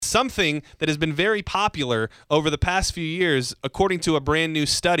something that has been very popular over the past few years, according to a brand new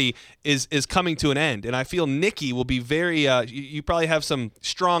study, is coming to an end. And I feel Nikki will be very. You probably have some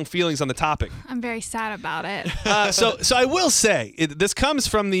strong feelings on the topic. I'm very sad about it. So I will say this comes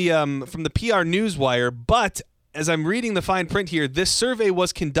from the PR Newswire, but as I'm reading the fine print here, this survey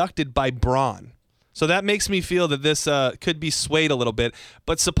was conducted by Braun. So that makes me feel that this could be swayed a little bit.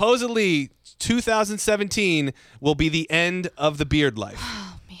 But supposedly 2017 will be the end of the beard life.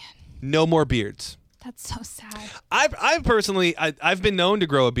 Oh, man. No more beards. That's so sad. I've personally been known to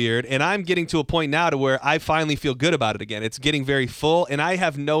grow a beard, and I'm getting to a point now to where I finally feel good about it again. It's getting very full, and I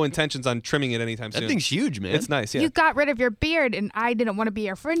have no intentions on trimming it anytime soon. That thing's huge, man. It's nice, yeah. You got rid of your beard, and I didn't want to be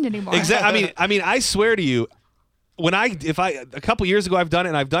your friend anymore. Exactly. I mean, I swear to you, if I a couple years ago I've done it,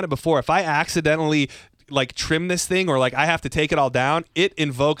 and I've done it before. If I accidentally like trim this thing, or like I have to take it all down, it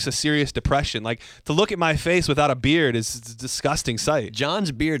invokes a serious depression. Like, to look at my face without a beard is a disgusting sight.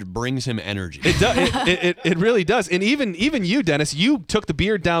 John's beard brings him energy. It does. It really does. And even you, Dennis, you took the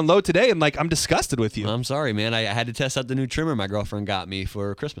beard down low today, and like I'm disgusted with you. I'm sorry, man. I had to test out the new trimmer my girlfriend got me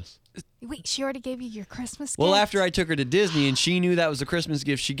for Christmas. Wait, she already gave you your Christmas gift? Well, after I took her to Disney and she knew that was a Christmas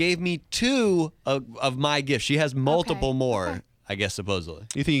gift, she gave me 2 of my gifts. She has multiple more, I guess, supposedly.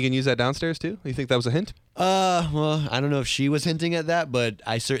 You think you can use that downstairs too? You think that was a hint? Well, I don't know if she was hinting at that, but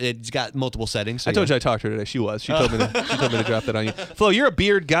it's got multiple settings. So I told you I talked to her today. She was. She told me to drop that on you. Flo, you're a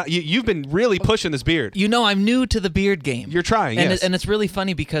beard guy. You've been really pushing this beard. You know, I'm new to the beard game. You're trying, and yes. And it's really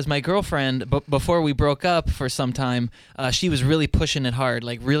funny because my girlfriend, before we broke up for some time, she was really pushing it hard,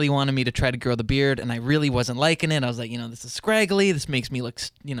 like really wanted me to try to grow the beard, and I really wasn't liking it. I was like, this is scraggly. This makes me look,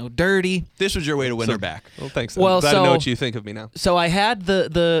 dirty. This was your way to win her back. Well, thanks. Well, I'm glad to know what you think of me now. So I had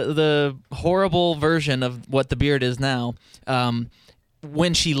the horrible version of what the beard is now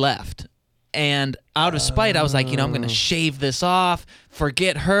when she left. And out of spite, I was like, I'm going to shave this off.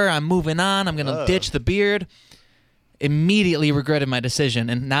 Forget her. I'm moving on. I'm going to ditch the beard. Immediately regretted my decision,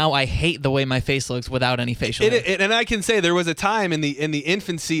 and now I hate the way my face looks without any facial hair. And I can say there was a time in the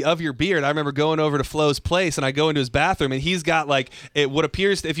infancy of your beard. I remember going over to Flo's place, and I go into his bathroom, and he's got like what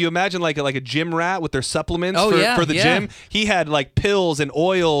appears, if you imagine like a gym rat with their supplements for the gym. He had like pills and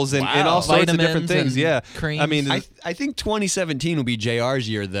oils and all sorts of different things. Yeah, creams. I mean, I think 2017 will be JR's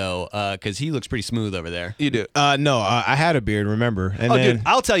year though, because he looks pretty smooth over there. You do? No, I had a beard. Remember? And then, dude,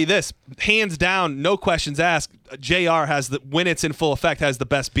 I'll tell you this, hands down, no questions asked. JR has when it's in full effect, has the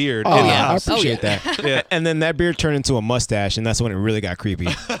best beard in the I house. appreciate that. Yeah. And then that beard turned into a mustache, and that's when it really got creepy.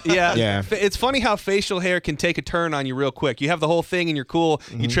 Yeah. It's funny how facial hair can take a turn on you real quick. You have the whole thing and you're cool.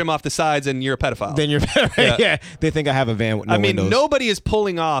 Mm-hmm. You trim off the sides and you're a pedophile. Then you're yeah. They think I have a van with no windows. Nobody is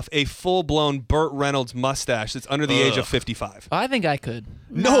pulling off a full-blown Burt Reynolds mustache that's under the age of 55. I think I could.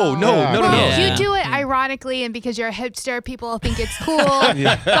 No. Well, you do it ironically, and because you're a hipster, people think it's cool.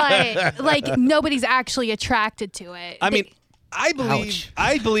 But like nobody's actually attracted to it. I mean, I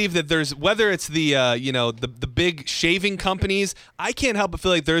believe that there's, whether it's the the big shaving companies, I can't help but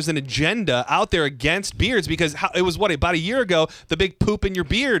feel like there's an agenda out there against beards, because it was about a year ago the big poop in your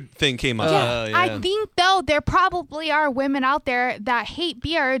beard thing came up. Yeah. I think though there probably are women out there that hate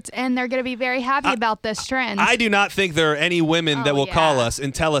beards, and they're going to be very happy about this trend. I do not think there are any women that will call us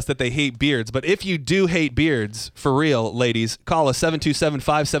and tell us that they hate beards. But if you do hate beards, for real, ladies, call us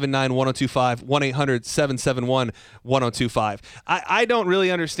 727-579-1025, 1-800-771-1025. I don't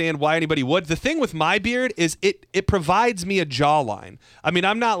really understand why anybody would. The thing with my beard is it provides me a jawline. I mean,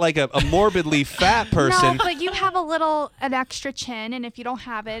 I'm not like a morbidly fat person. No, but you have an extra chin, and if you don't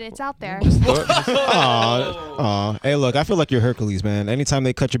have it, it's out there. Hey, look, I feel like you're Hercules, man. Anytime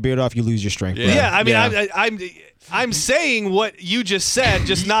they cut your beard off, you lose your strength. Yeah, I mean, I'm saying what you just said,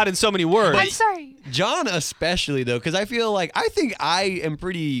 just not in so many words. I'm sorry. John especially though, because I think I am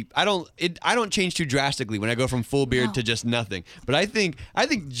pretty. I don't change too drastically when I go from full beard to just nothing. But I think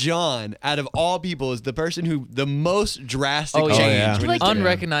John, out of all people, is the person who the most drastic change. Yeah. Like,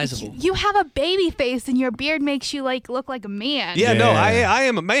 unrecognizable. You have a baby face, and your beard makes you look like a man. Yeah, no, I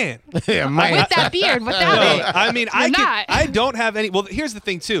am a man. With that beard, without it. I mean, not. I don't have any. Well, here's the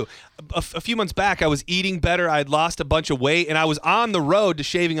thing too. A few months back, I was eating better. I'd lost a bunch of weight, and I was on the road to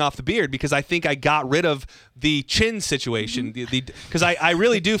shaving off the beard because I think I got rid of the chin situation. Because I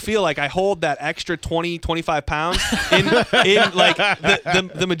really do feel like I hold that extra 20, 25 pounds in like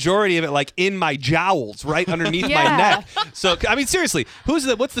the majority of it, like in my jowls, right underneath my neck. So I mean, seriously,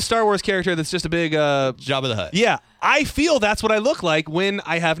 what's the Star Wars character that's just a big Jabba the Hutt? Yeah, I feel that's what I look like when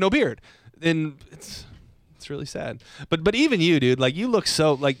I have no beard, and it's really sad. But even you, dude, like you look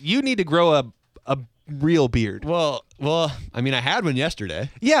so like you need to grow a real beard. Well, I mean, I had one yesterday.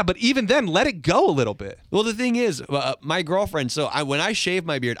 Yeah, but even then, let it go a little bit. Well, the thing is, my girlfriend. So when I shave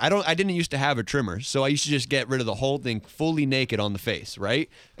my beard, I didn't used to have a trimmer, so I used to just get rid of the whole thing fully naked on the face, right?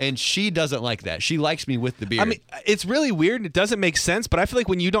 And she doesn't like that. She likes me with the beard. I mean, it's really weird. It doesn't make sense, but I feel like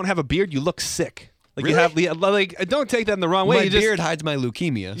when you don't have a beard, you look sick. Like Really? you have, like, don't take that in the wrong way. my You just- beard hides my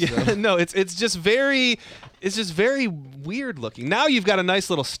leukemia. Yeah, So. no, it's just very weird looking. Now you've got a nice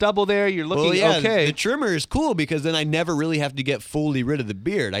little stubble there. You're looking Well, yeah, okay. the trimmer is cool because then I never really have to get fully rid of the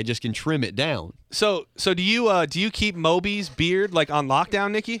beard. I just can trim it down. So do you keep Moby's beard like on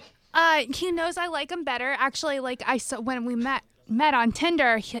lockdown, Nikki? He knows I like him better. Actually, like I saw when we met on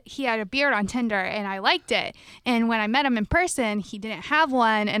Tinder, he had a beard on Tinder, and I liked it. And when I met him in person, he didn't have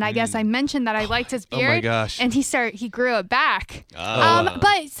one, and I guess I mentioned that I liked his beard. Oh my gosh. And he grew it back.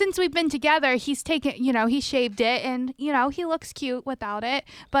 But since we've been together, he's taken, he shaved it, and he looks cute without it.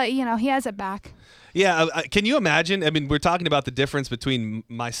 But he has it back. Yeah, can you imagine? I mean, we're talking about the difference between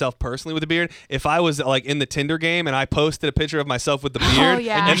myself personally with a beard. If I was like in the Tinder game and I posted a picture of myself with the beard,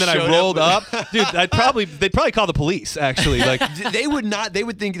 yeah. and then I Showed rolled up up, dude, they'd probably call the police. Actually, like They would not. They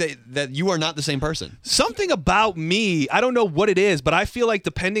would think that you are not the same person. something about me, I don't know what it is, but I feel like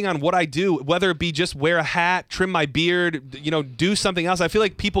depending on what I do, whether it be just wear a hat, trim my beard, do something else, I feel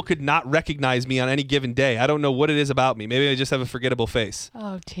like people could not recognize me on any given day. I don't know what it is about me. Maybe I just have a forgettable face.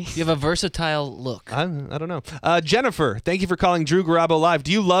 Oh, jeez. You have a versatile look. I don't know. Jennifer, thank you for calling Drew Garabo Live.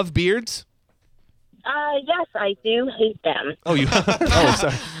 Do you love beards? Yes, I do hate them. Oh, you? Oh,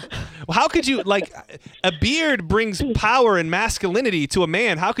 sorry. Well, how could you like a beard brings power and masculinity to a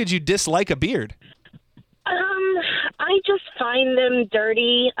man? How could you dislike a beard? I just find them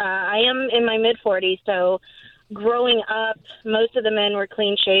dirty. I am in my mid-40s, so growing up, most of the men were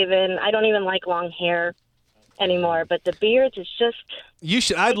clean-shaven. I don't even like long hair anymore, but the beards is just... You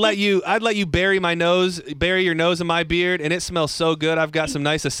should. I'd let you bury your nose in my beard, and it smells so good. I've got some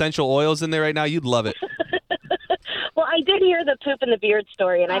nice essential oils in there right now. You'd love it. Well, I did hear the poop in the beard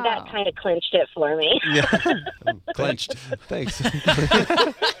story, and that kind of clinched it for me. Yeah, Clenched. thanks.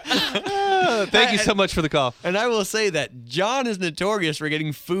 Thank you so much for the call. And I will say that John is notorious for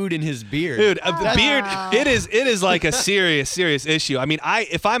getting food in his beard. Dude, the beard, it is like a serious issue. I mean,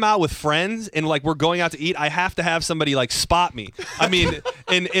 if I'm out with friends and like we're going out to eat, I have to have somebody like spot me. I mean,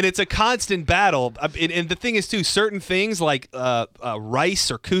 and it's a constant battle. And the thing is too, certain things like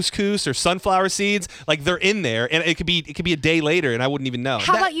rice or couscous or sunflower seeds, like they're in there, and it could be a day later, and I wouldn't even know.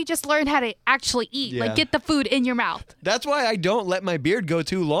 How about you just learn how to actually eat? Yeah. Like, get the food in your mouth. That's why I don't let my beard go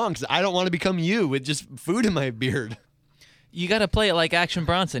too long, because I don't want to become you with just food in my beard. You got to play it like Action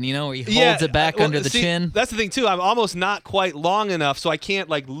Bronson, where he holds it back well, under the see, chin. That's the thing too. I'm almost not quite long enough, so I can't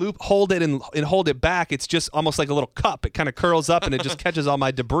like hold it and hold it back. It's just almost like a little cup. It kind of curls up and it just catches all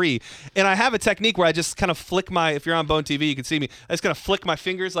my debris. And I have a technique where I just kind of flick if you're on Bone TV, you can see me. I just kind of flick my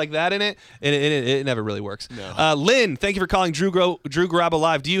fingers like that in it, and it never really works. No. Lynn, thank you for calling Drew Garabo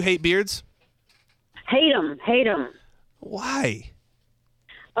Live. Do you hate beards? Hate them. Why?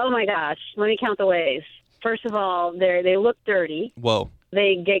 Oh, my gosh. Let me count the ways. First of all, they look dirty. Whoa.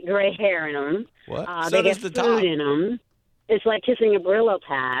 They get gray hair in them. What? So They does get the food top. in them. It's like kissing a Brillo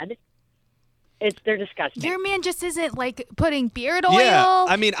pad. They're disgusting. Your man just isn't like putting beard oil. Yeah,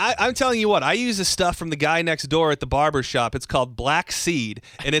 I mean, I'm telling you what, I use this stuff from the guy next door at the barber shop. It's called Black Seed,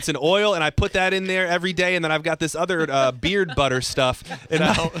 and it's an oil, and I put that in there every day, and then I've got this other beard butter stuff. And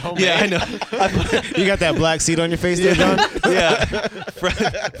yeah, I know. You got that black seed on your face there, John? Yeah,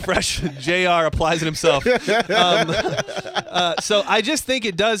 fresh JR applies it himself. So I just think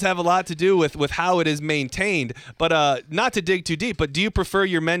it does have a lot to do with how it is maintained. But not to dig too deep, but do you prefer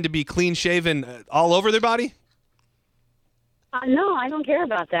your men to be clean shaven all over their body? No, I don't care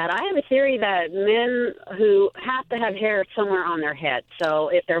about that. I have a theory that men who have to have hair somewhere on their head. So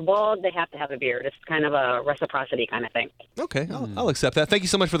if they're bald, they have to have a beard. It's kind of a reciprocity kind of thing. Okay, I'll accept that. Thank you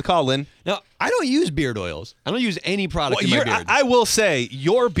so much for the call, Lynn. Now, I don't use beard oils. I don't use any product in my beard. I will say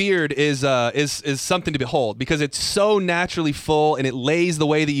your beard is something to behold because it's so naturally full and it lays the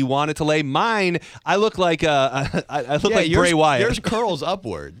way that you want it to lay. Mine, I look like I look like Bray Wyatt. Yours curls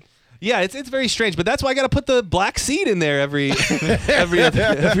upward. Yeah, it's very strange, but that's why I got to put the black seed in there every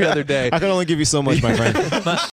other day. I can only give you so much, my friend.